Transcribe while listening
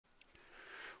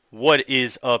What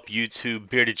is up, YouTube?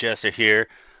 Bearded Jester here,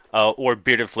 or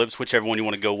Bearded Flips, whichever one you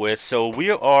want to go with. So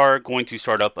we are going to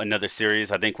start up another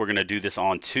series. I think we're going to do this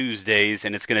on Tuesdays,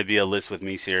 and it's going to be a list with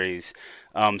me series.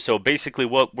 So basically,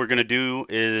 what we're going to do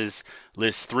is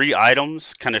list three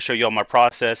items, kind of show you all my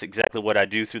process, exactly what I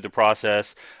do through the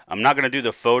process. I'm not going to do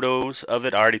the photos of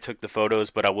it. I already took the photos,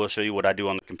 but I will show you what I do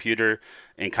on the computer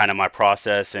and kind of my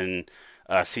process and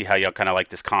see how y'all kind of like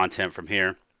this content from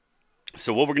here.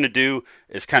 So what we're going to do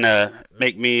is kind of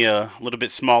make me a little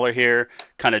bit smaller here,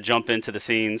 kind of jump into the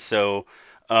scene. So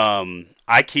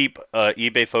I keep a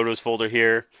eBay Photos folder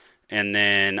here, and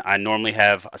then I normally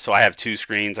have, so I have two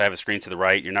screens. I have a screen to the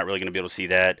right. You're not really going to be able to see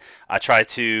that. I try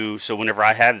to, so whenever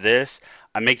I have this,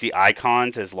 I make the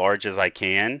icons as large as I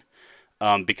can.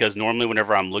 Because normally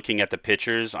whenever I'm looking at the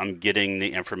pictures, I'm getting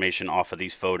the information off of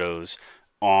these photos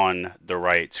on the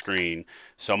right screen.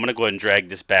 So I'm going to go ahead and drag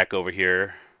this back over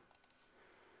here.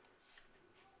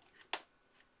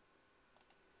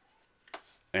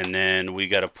 And then we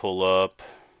got to pull up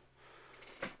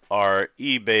our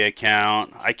eBay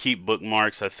account. I keep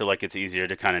bookmarks. I feel like it's easier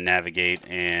to kind of navigate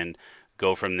and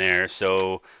go from there.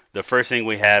 So the first thing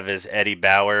we have is um, Eddie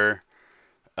Bauer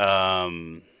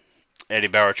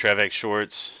Trevex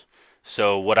shorts.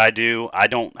 So what I do, I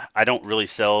don't really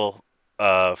sell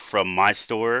from my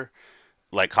store,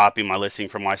 like copy my listing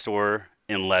from my store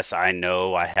unless I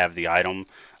know I have the item.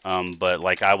 But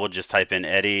like I will just type in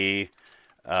Eddie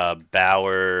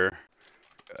Bauer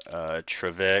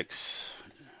Trevex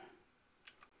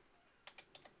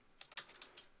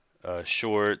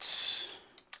shorts,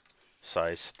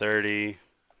 size 30.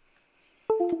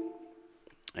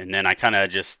 And then I kind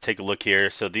of just take a look here.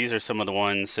 So these are some of the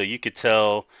ones. So you could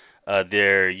tell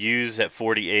they're used at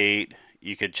 48.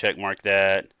 You could check mark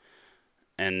that.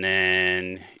 And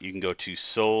then you can go to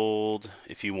sold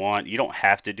if you want. You don't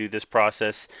have to do this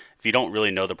process. If you don't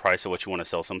really know the price of what you want to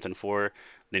sell something for,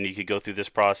 then you could go through this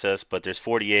process. But there's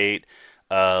 48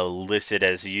 listed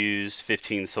as used,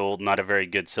 15 sold. Not a very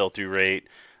good sell-through rate.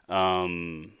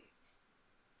 Um,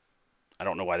 I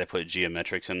don't know why they put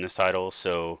geometrics in this title,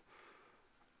 so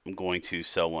I'm going to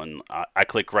sell one. I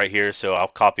click right here, so I'll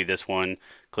copy this one,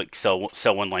 click sell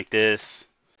one like this,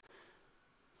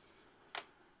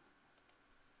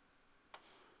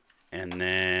 and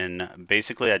then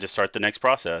basically I just start the next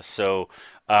process. So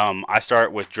I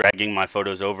start with dragging my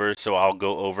photos over, so I'll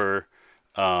go over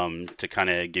to kind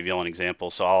of give you all an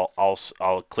example. So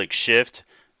I'll click shift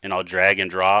and I'll drag and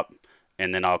drop,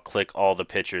 and then I'll click all the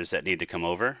pictures that need to come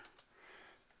over.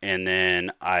 And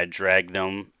then I drag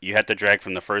them. You have to drag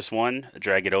from the first one,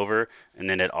 drag it over, and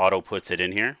then it auto puts it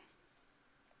in here.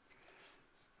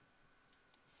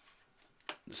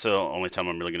 So only time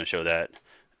I'm really going to show that,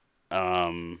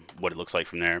 what it looks like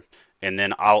from there. And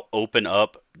then I'll open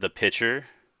up the picture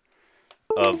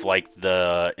of like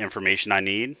the information I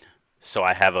need. So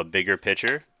I have a bigger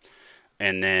picture.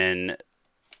 And then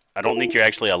I don't think you're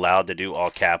actually allowed to do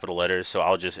all capital letters. So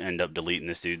I'll just end up deleting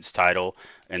this dude's title.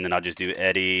 And then I'll just do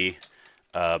Eddie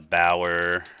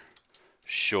Bauer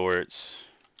shorts.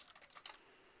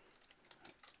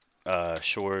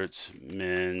 Shorts,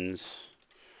 men's,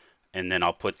 and then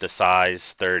I'll put the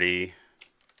size 30.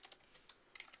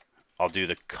 I'll do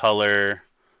the color.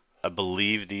 I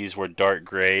believe these were dark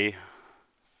gray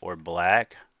or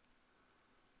black.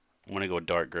 I'm gonna go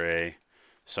dark gray.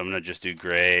 So I'm gonna just do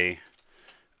gray.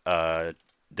 Uh,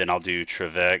 then I'll do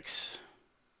Trevex.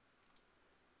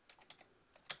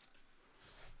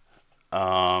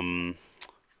 Um,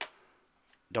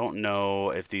 don't know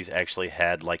if these actually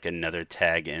had like another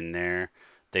tag in there.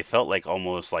 They felt like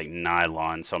almost like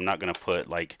nylon, so I'm not gonna put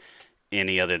like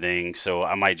any other thing. So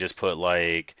I might just put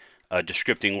like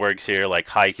descripting words here, like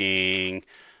hiking,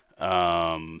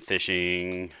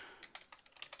 fishing,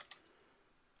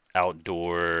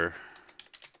 outdoor,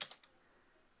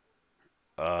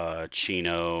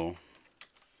 chino.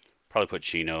 Probably put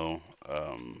chino,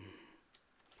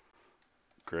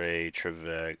 gray,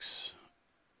 Trevex,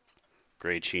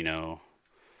 gray chino,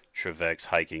 Trevex,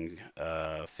 hiking,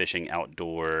 fishing,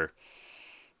 outdoor.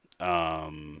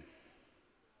 Um,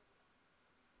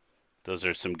 those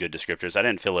are some good descriptors. I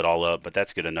didn't fill it all up, but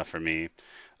that's good enough for me.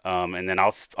 And then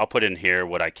I'll put in here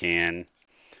what I can.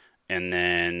 And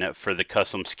then for the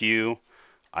custom SKU,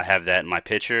 I have that in my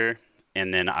picture.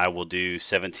 And then I will do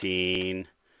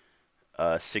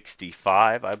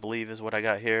 1765, I believe is what I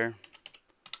got here.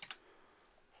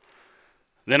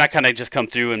 Then I kind of just come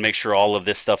through and make sure all of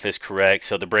this stuff is correct.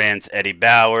 So the brand's Eddie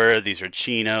Bauer. These are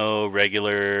chino,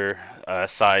 regular,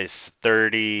 size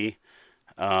 30.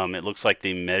 It looks like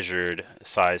the measured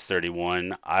size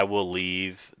 31. I will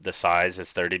leave the size as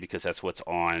 30 because that's what's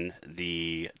on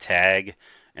the tag.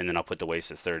 and then I'll put the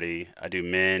waist as 30. I do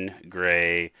men,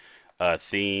 gray,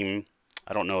 theme.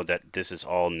 I don't know that this is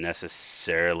all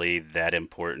necessarily that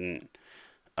important,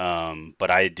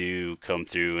 but I do come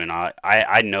through and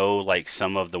I know like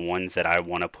some of the ones that I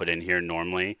want to put in here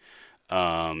normally.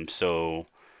 So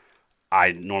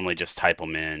I normally just type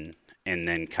them in and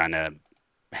then kind of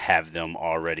have them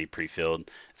already pre-filled.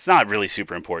 It's not really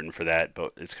super important for that,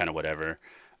 but it's kind of whatever.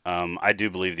 I do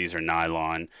believe these are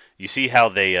nylon. You see how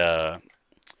they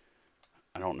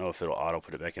I don't know if it'll auto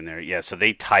put it back in there. Yeah, so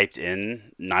they typed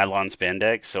in nylon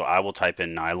spandex, so I will type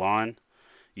in nylon.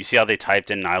 You see how they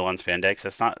typed in nylon spandex?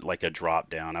 That's not like a drop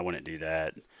down. I wouldn't do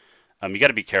that. You got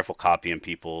to be careful copying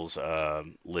people's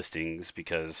listings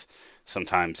because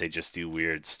sometimes they just do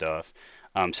weird stuff.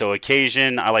 So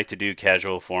occasion, I like to do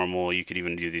casual, formal. You could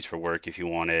even do these for work if you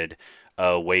wanted.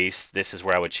 Waist, this is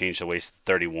where I would change the waist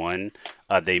to 31.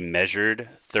 They measured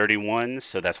 31,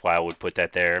 so that's why I would put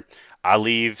that there. I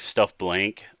leave stuff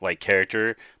blank, like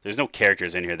character. There's no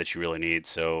characters in here that you really need,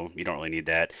 so you don't really need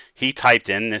that. He typed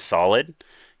in this solid.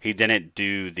 He didn't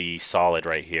do the solid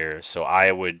right here, so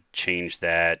I would change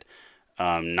that.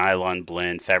 Nylon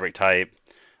blend fabric type.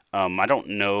 I don't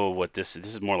know what this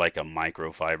is more like a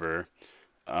microfiber.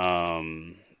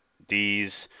 Um,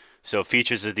 these so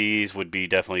features of these would be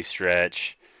definitely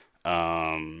stretch.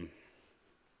 Um,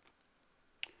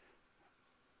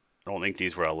 I don't think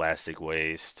these were elastic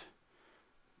waist.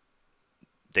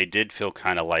 They did feel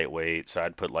kind of lightweight, so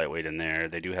I'd put lightweight in there.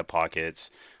 They do have pockets.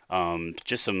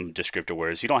 Just some descriptor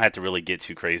words. You don't have to really get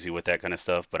too crazy with that kind of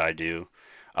stuff, but I do.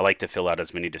 I like to fill out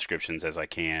as many descriptions as I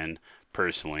can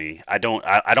personally. I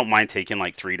don't mind taking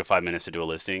like 3 to 5 minutes to do a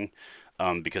listing,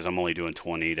 because I'm only doing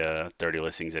 20 to 30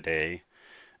 listings a day.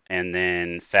 And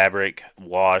then fabric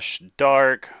wash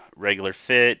dark, regular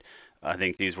fit. I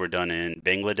think these were done in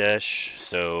Bangladesh,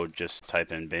 so just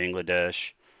type in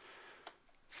Bangladesh.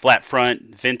 Flat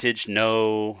front, vintage,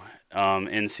 no.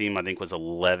 Inseam, I think, was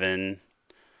 11.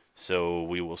 So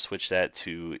we will switch that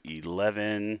to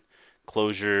 11.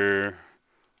 Closure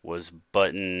was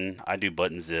button. I do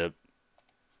button zip.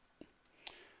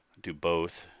 Do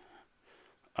both.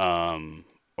 Um,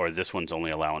 or this one's only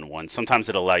allowing one. Sometimes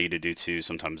it'll allow you to do two,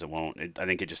 sometimes it won't. I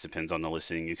think it just depends on the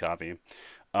listing you copy.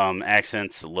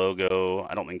 Accents, logo.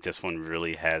 I don't think this one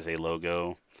really has a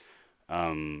logo.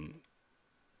 Um,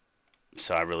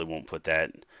 so I really won't put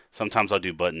that. Sometimes I'll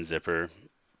do button zipper.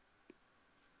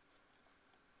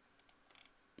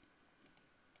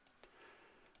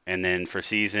 And then for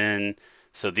season,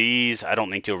 so these, I don't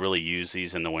think you'll really use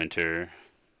these in the winter.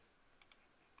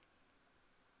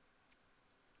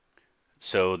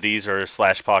 So these are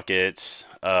slash pockets.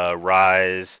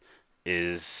 Rise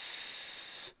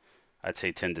is, I'd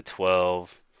say 10 to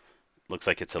 12. Looks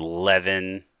like it's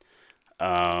 11.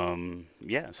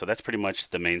 Yeah, so that's pretty much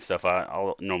the main stuff.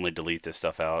 I'll normally delete this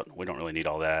stuff out. We don't really need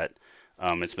all that.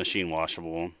 It's machine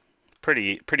washable.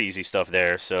 Pretty easy stuff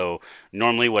there. So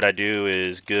normally what I do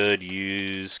is good,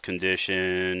 use,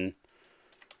 condition,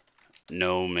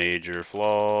 no major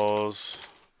flaws,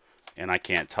 and I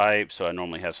can't type, so I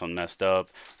normally have some messed up.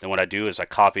 Then what I do is I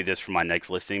copy this for my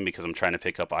next listing because I'm trying to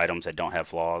pick up items that don't have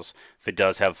flaws. If it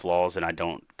does have flaws, then I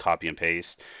don't copy and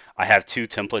paste. I have two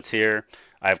templates here.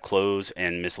 I have clothes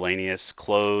and miscellaneous.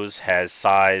 Clothes has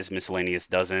size, miscellaneous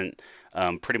doesn't.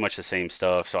 Pretty much the same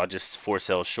stuff. So I'll just for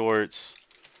sale shorts,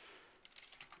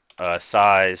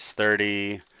 size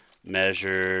 30,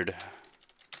 measured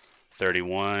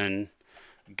 31,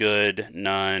 good,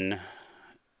 none,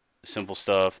 simple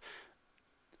stuff.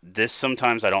 This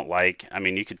sometimes I don't like. I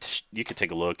mean, you could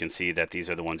take a look and see that these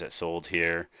are the ones that sold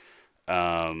here.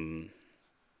 Um,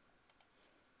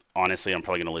 Honestly, I'm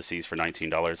probably gonna list these for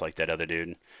 $19 like that other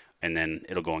dude, and then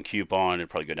it'll go on coupon. It'll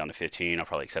probably go down to 15. I'll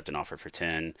probably accept an offer for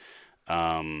 10.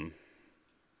 Um,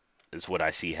 is what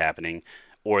I see happening.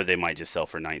 Or they might just sell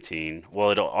for 19.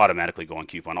 Well, it'll automatically go on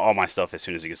coupon. All my stuff, as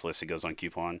soon as it gets listed, goes on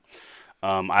coupon.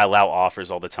 I allow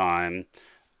offers all the time.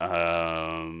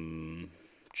 Um,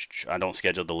 I don't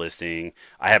schedule the listing.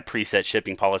 I have preset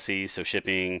shipping policies. So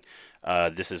shipping,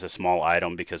 this is a small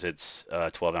item because it's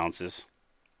 12 ounces.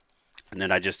 And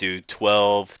then I just do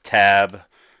 12 tab,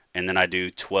 and then I do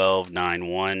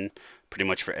 1291 pretty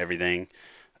much for everything.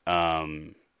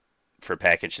 Um, for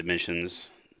package dimensions.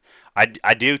 I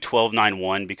do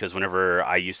 1291 because whenever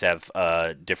I used to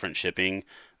have different shipping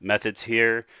methods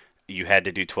here, you had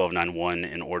to do 1291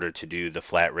 in order to do the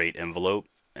flat rate envelope,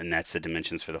 and that's the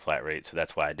dimensions for the flat rate. So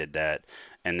that's why I did that.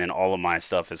 And then all of my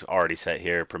stuff is already set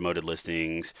here, promoted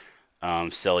listings,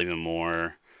 sell even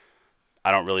more.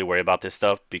 I don't really worry about this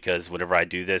stuff because whenever I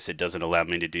do this, it doesn't allow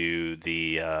me to do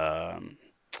the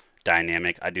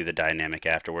dynamic. I do the dynamic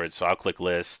afterwards. So I'll click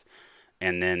list,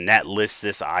 and then that lists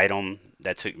this item.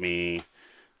 That took me,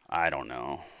 I don't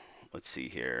know. Let's see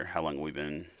here. How long we've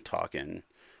been talking?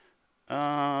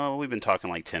 We've been talking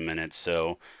like 10 minutes,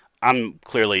 so I'm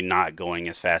clearly not going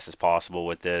as fast as possible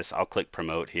with this. I'll click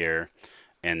promote here,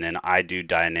 and then I do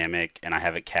dynamic, and I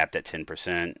have it capped at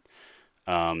 10%.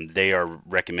 They are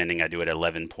recommending I do it at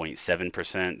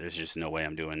 11.7%. There's just no way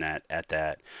I'm doing that at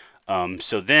that.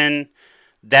 So then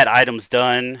that item's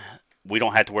done. We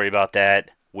don't have to worry about that.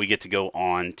 We get to go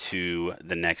on to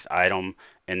the next item.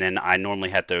 And then I normally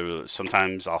have to,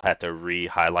 sometimes I'll have to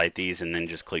re-highlight these and then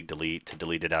just click delete to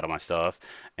delete it out of my stuff.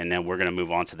 And then we're going to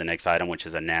move on to the next item, which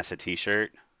is a NASA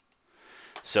t-shirt.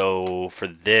 So for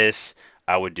this,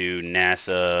 I would do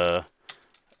NASA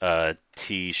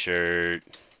t-shirt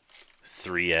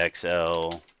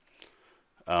 3XL.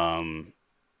 Um,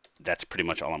 that's pretty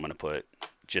much all I'm going to put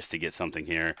just to get something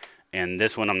here. And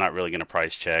this one I'm not really going to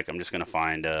price check. I'm just going to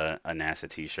find a NASA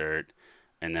t-shirt,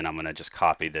 and then I'm going to just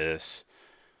copy this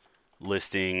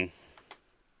listing.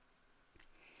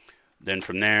 Then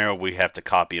from there we have to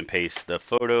copy and paste the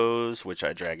photos, which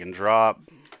I drag and drop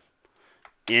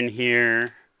in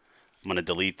here. I'm going to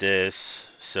delete this.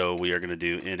 So we are going to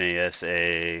do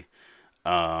NASA.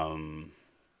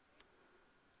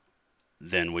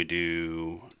 Then we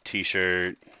do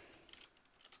t-shirt.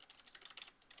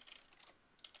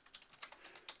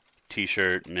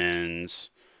 T-shirt men's.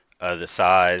 The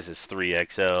size is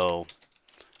 3XL.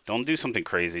 Don't do something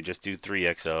crazy, just do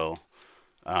 3XL.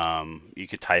 You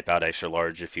could type out extra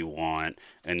large if you want.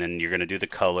 And then you're going to do the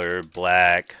color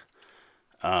black,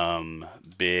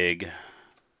 big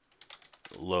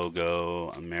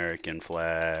logo, American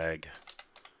flag,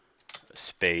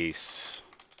 space,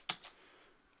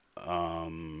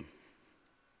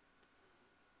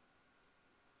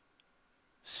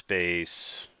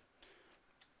 space.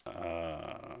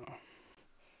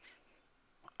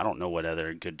 I don't know what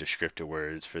other good descriptor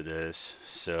words for this.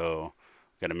 So,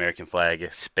 got American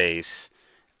flag, space,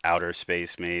 outer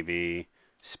space maybe,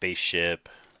 spaceship.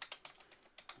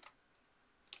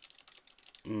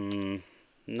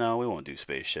 No, we won't do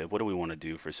spaceship. What do we want to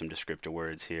do for some descriptor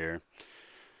words here?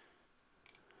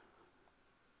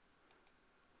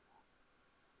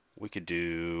 We could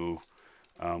do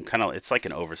kind of, it's like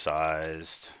an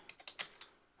oversized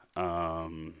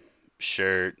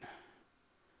shirt,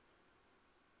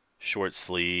 short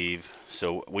sleeve.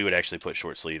 So we would actually put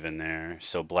short sleeve in there.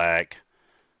 So black,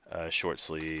 short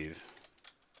sleeve.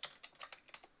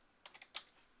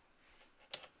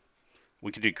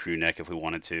 We could do crew neck if we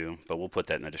wanted to, but we'll put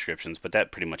that in the descriptions. But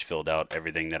that pretty much filled out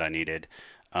everything that I needed.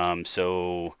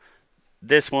 So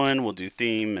this one we'll do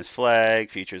theme as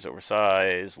flag, features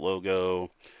oversized,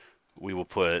 logo. We will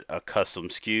put a custom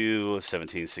SKU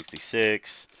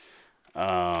 1766.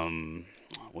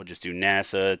 We'll just do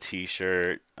NASA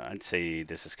t-shirt. I'd say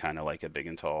this is kind of like a big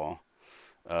and tall.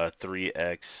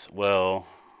 3X. Well,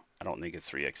 I don't think it's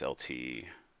 3XLT.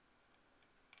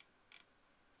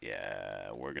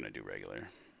 Yeah, we're gonna do regular.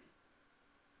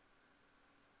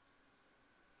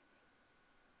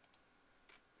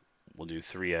 We'll do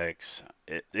 3X.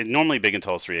 Normally big and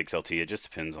tall is 3XLT. It just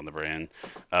depends on the brand.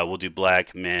 We'll do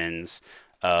black, men's,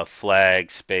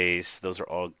 flag, space. Those are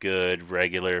all good.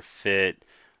 Regular, fit.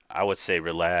 I would say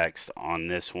relaxed on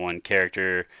this one.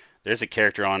 Character. There's a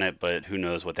character on it, but who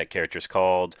knows what that character is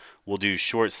called. We'll do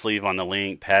short sleeve on the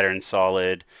link. Pattern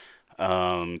solid.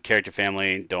 Character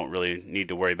family. Don't really need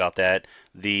to worry about that.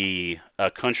 The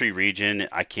country region.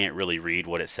 I can't really read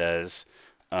what it says.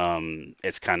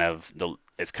 It's kind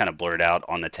of blurred out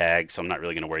on the tag, so I'm not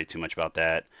really going to worry too much about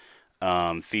that.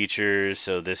 Features,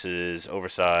 so this is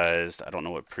oversized. I don't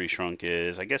know what pre-shrunk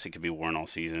is. I guess it could be worn all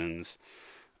seasons.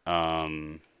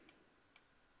 Um,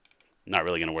 Not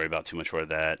really going to worry about too much for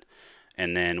that.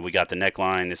 And then we got the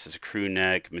neckline. This is a crew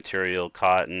neck, material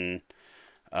cotton,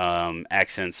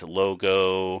 accents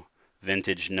logo,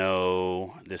 vintage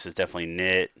no. This is definitely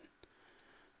knit.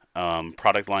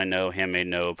 Product line no, handmade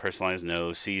no, personalized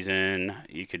no, season.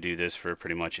 You could do this for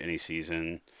pretty much any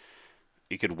season.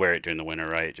 You could wear it during the winter,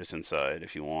 right? Just inside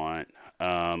if you want.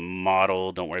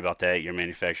 Model, don't worry about that. Your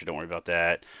manufacturer, don't worry about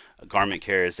that. Garment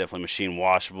care is definitely machine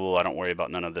washable. I don't worry about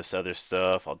none of this other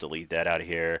stuff. I'll delete that out of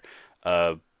here.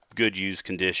 Uh, Good use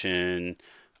condition.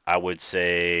 I would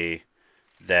say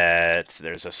that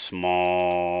there's a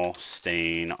small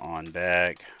stain on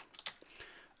back.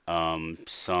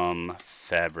 Some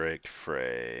fabric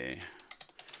fray.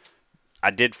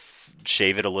 I did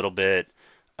shave it a little bit.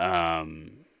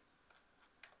 Um,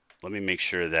 Let me make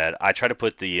sure that I try to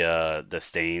put the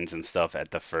stains and stuff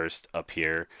at the first up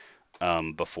here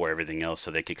before everything else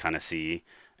so they could kind of see.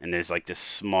 And there's like this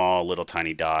small little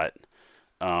tiny dot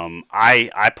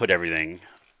I put everything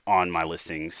on my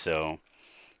listings, so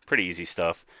pretty easy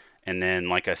stuff. And then,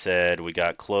 like I said, we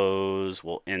got clothes.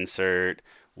 We'll insert.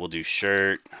 We'll do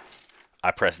shirt.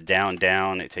 I press down,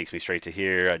 down. It takes me straight to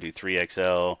here. I do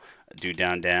 3XL, do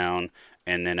down, down.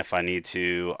 And then if I need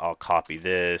to, I'll copy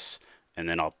this and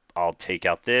then I'll take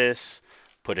out this,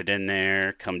 put it in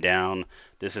there, come down.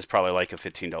 This is probably like a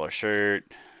 $15 shirt,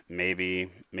 maybe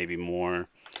more,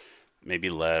 maybe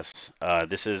less.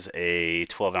 This is a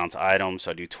 12-ounce item,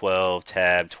 so I do 12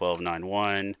 tab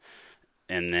 1291,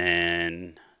 and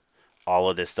then all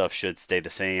of this stuff should stay the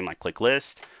same. I click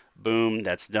list. Boom,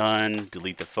 that's done.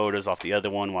 Delete the photos off the other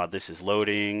one while this is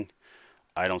loading.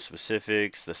 Item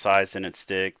specifics, the size didn't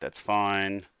stick, that's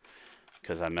fine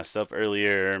because I messed up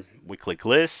earlier. We click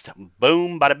list.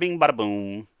 Boom, bada bing, bada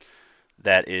boom.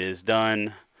 That is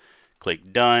done.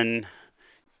 Click done.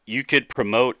 You could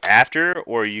promote after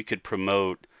or you could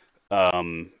promote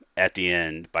at the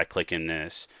end by clicking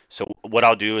this. So what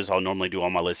I'll do is I'll normally do all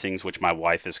my listings, which my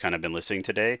wife has kind of been listing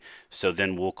today. So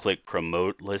then we'll click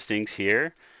promote listings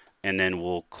here, and then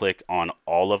we'll click on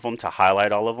all of them to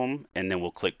highlight all of them, and then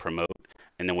we'll click promote,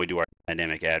 and then we do our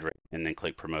dynamic ad rate, and then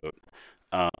click promote.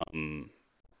 Um,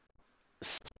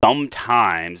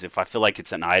 Sometimes if I feel like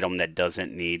it's an item that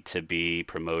doesn't need to be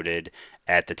promoted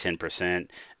at the 10%,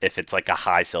 if it's like a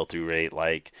high sell-through rate,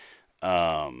 like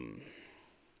um,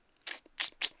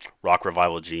 Rock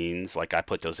Revival jeans, like I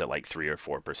put those at like 3 or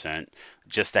 4%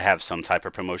 just to have some type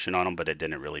of promotion on them, but it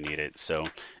didn't really need it. So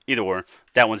either or,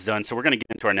 that one's done. So we're gonna get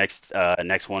into our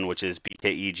next one, which is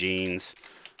BKE jeans.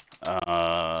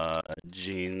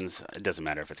 Jeans. It doesn't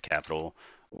matter if it's capital.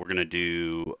 We're gonna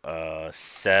do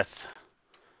Seth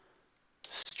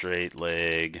straight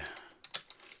leg.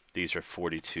 These are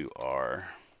 42R.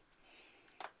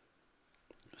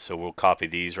 So we'll copy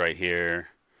these right here,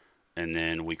 and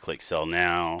then we click sell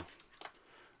now.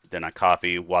 Then I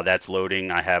copy. While that's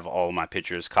loading, I have all my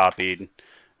pictures copied,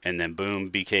 and then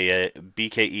boom,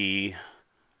 BKE.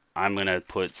 I'm gonna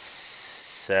put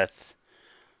Seth.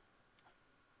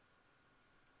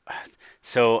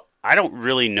 So I don't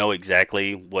really know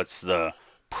exactly what's the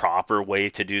proper way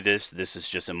to do this. This is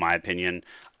just in my opinion.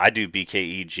 I do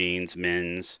BKE jeans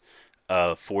men's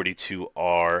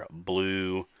 42R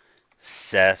blue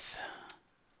Seth.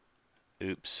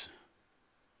 Oops.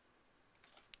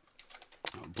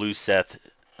 Blue Seth.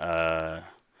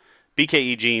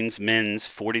 BKE jeans men's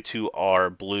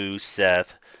 42R blue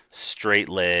Seth straight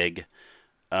leg.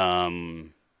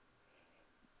 Um,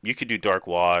 you could do dark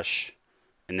wash,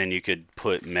 and then you could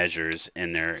put measures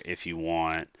in there if you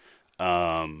want.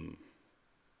 Um,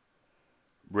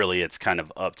 Really, it's kind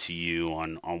of up to you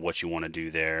on what you want to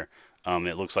do there.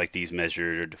 It looks like these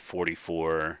measured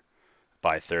 44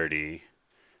 by 30.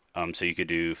 So you could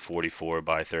do 44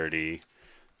 by 30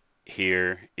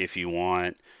 here if you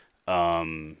want.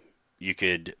 Um, you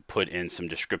could put in some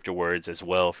descriptor words as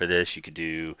well for this. You could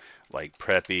do like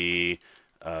preppy,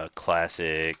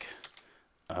 classic.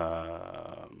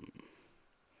 Um,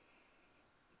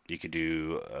 you could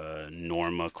do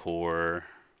normacore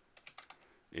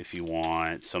if you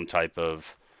want some type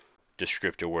of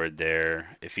descriptor word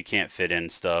there. If you can't fit in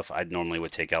stuff, I normally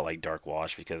would take out like dark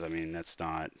wash because I mean that's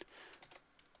not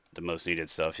the most needed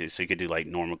stuff. So you could do like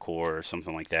normacore or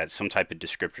something like that, some type of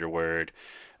descriptor word.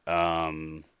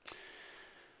 Um,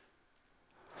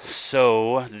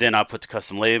 so then I put the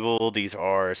custom label. These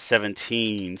are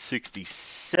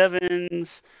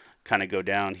 1767s. Kind of go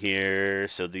down here.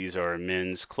 So these are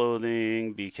men's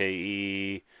clothing,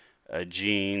 BKE,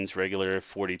 jeans, regular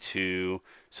 42.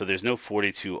 So there's no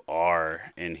 42R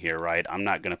in here, right? I'm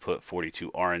not going to put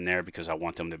 42R in there because I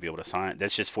want them to be able to sign it.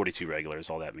 That's just 42 regular is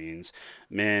all that means.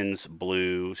 Men's,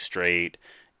 blue, straight,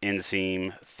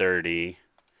 inseam, 30.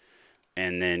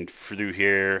 And then through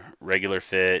here, regular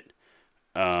fit.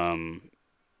 Um,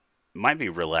 might be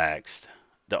relaxed.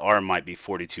 The R might be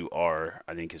 42R,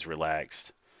 I think is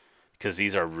relaxed. Because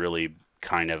these are really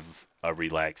kind of a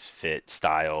relaxed fit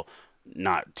style,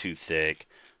 not too thick.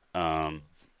 Um,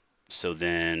 so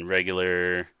then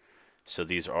regular, so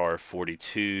these are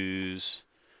 42s,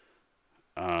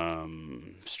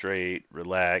 straight,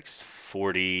 relaxed,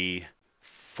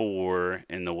 44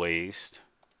 in the waist,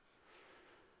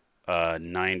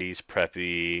 90s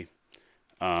preppy.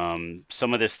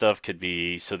 Some of this stuff could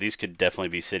be, so these could definitely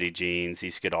be city jeans.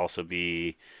 These could also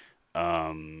be,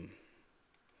 um,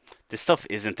 this stuff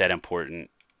isn't that important,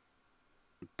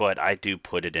 but I do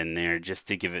put it in there just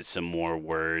to give it some more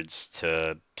words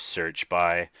to search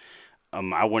by.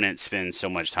 I wouldn't spend so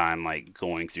much time like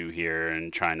going through here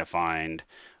and trying to find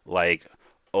like,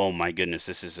 oh my goodness,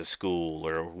 this is a school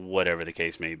or whatever the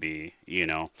case may be, you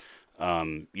know.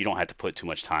 You don't have to put too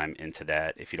much time into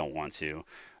that if you don't want to.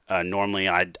 Normally,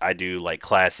 I do like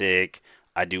classic,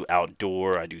 I do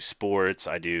outdoor, I do sports,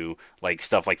 I do like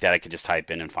stuff like that. I could just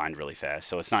type in and find really fast.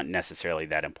 So it's not necessarily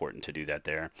that important to do that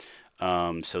there.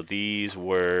 So these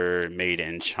were made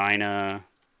in China.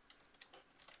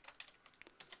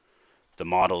 The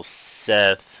model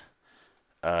Seth.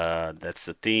 That's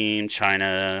the theme.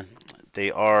 China.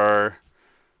 They are.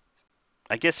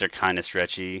 I guess they're kind of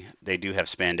stretchy. They do have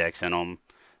spandex in them.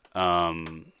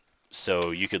 Um,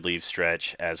 so you could leave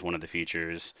stretch as one of the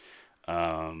features.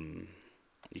 Um,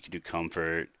 you could do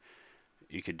comfort.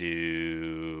 You could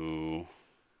do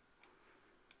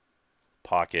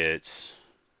pockets,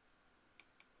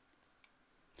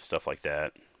 stuff like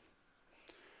that.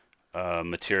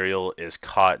 Material is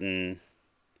cotton.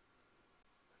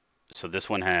 So this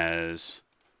one has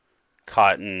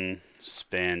cotton,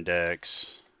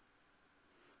 spandex.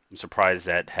 I'm surprised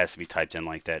that has to be typed in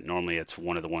like that. Normally it's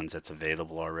one of the ones that's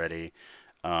available already.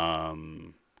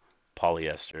 Um,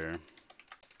 Polyester.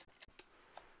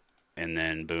 And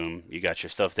then boom, you got your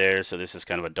stuff there. So this is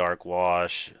kind of a dark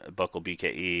wash, buckle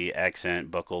BKE, accent,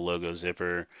 buckle logo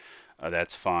zipper.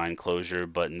 That's fine. Closure,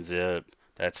 button zip.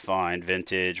 That's fine.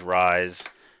 Vintage, rise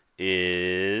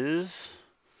is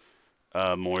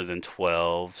more than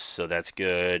 12, so that's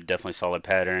good. Definitely solid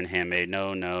pattern. Handmade,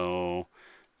 no, no.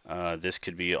 This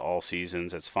could be all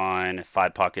seasons. That's fine.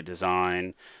 Five pocket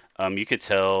design. You could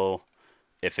tell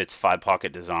if it's five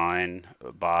pocket design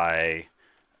by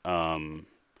um,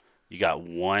 you got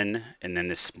one and then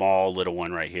this small little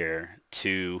one right here,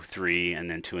 two, three, and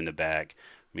then two in the back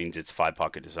means it's five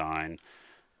pocket design.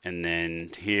 And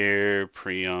then here,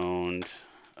 pre-owned.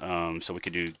 So we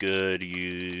could do good,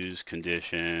 use,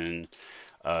 condition,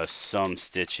 some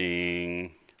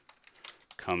stitching,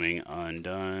 coming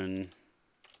undone,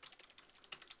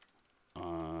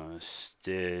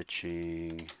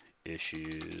 stitching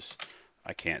issues.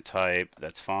 I can't type,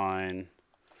 that's fine.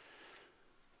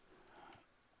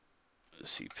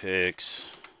 See pics.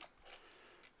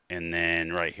 And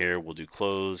then right here, we'll do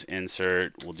clothes,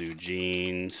 insert, we'll do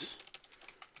jeans.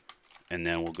 And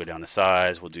then we'll go down to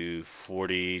size. We'll do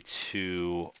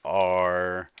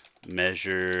 42R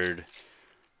measured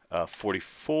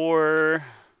 44,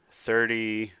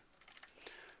 30,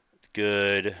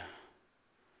 good,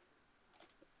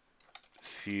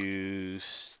 few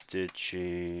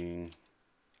stitching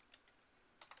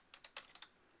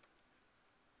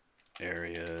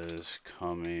areas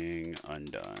coming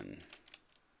undone.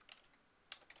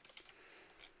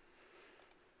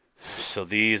 So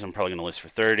these I'm probably going to list for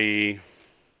 30.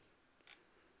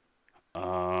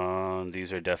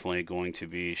 These are definitely going to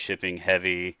be shipping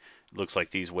heavy. Looks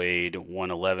like these weighed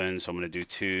 111, so I'm going to do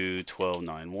 2, 12,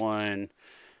 9, 1.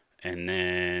 And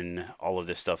then all of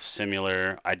this stuff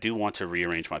similar. I do want to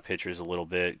rearrange my pictures a little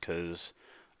bit because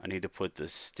I need to put the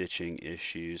stitching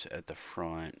issues at the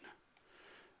front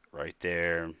right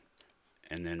there,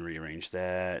 and then rearrange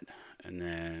that, and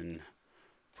then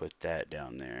put that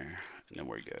down there, and then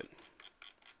we're good.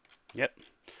 Yep.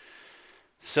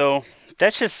 So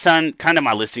that's just kind of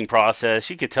my listing process.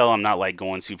 You could tell I'm not like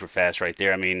going super fast right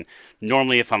there. I mean,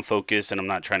 normally if I'm focused and I'm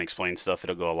not trying to explain stuff,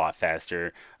 it'll go a lot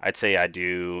faster. I'd say I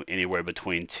do anywhere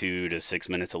between 2 to 6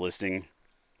 minutes of listing.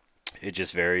 It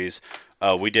just varies.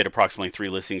 We did approximately three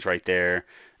listings right there.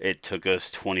 It took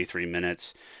us 23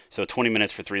 minutes. So 20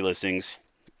 minutes for three listings.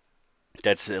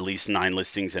 That's at least nine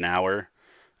listings an hour.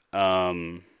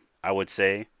 Um, I would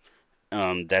say.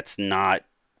 That's not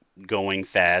going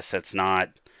fast. That's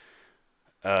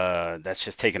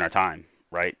just taking our time,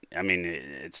 right? I mean,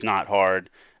 it's not hard.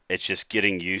 It's just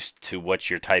getting used to what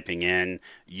you're typing in,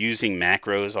 using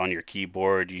macros on your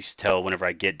keyboard. You tell whenever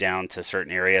I get down to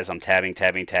certain areas, I'm tabbing,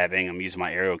 tabbing, tabbing. I'm using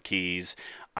my arrow keys.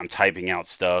 I'm typing out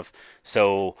stuff.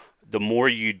 So the more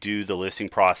you do the listing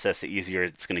process, the easier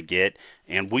it's going to get.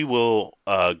 And we will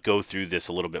go through this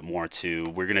a little bit more too.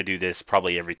 We're going to do this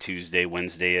probably every Tuesday,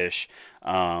 Wednesday-ish.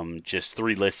 Just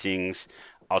three listings.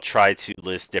 I'll try to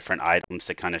list different items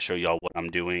to kind of show y'all what I'm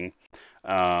doing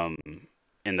um,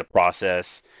 in the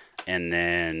process. And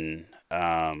then,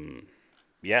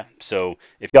 yeah, so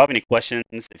if y'all have any questions,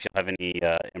 if y'all have any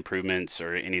improvements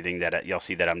or anything that y'all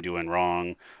see that I'm doing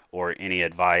wrong or any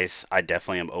advice, I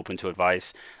definitely am open to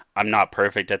advice. I'm not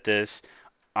perfect at this.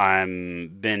 I'm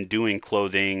been doing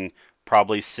clothing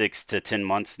probably 6 to 10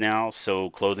 months now, so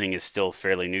clothing is still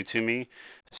fairly new to me.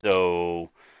 So,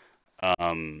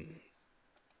 um,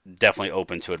 definitely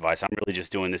open to advice. I'm really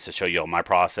just doing this to show you all my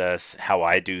process, how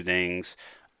I do things.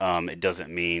 It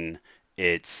doesn't mean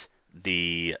it's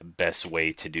the best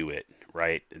way to do it,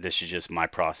 right? This is just my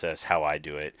process, how I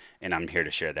do it, and I'm here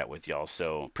to share that with y'all.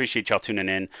 So appreciate y'all tuning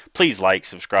in. Please like,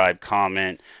 subscribe,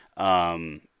 comment,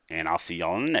 and I'll see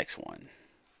y'all in the next one.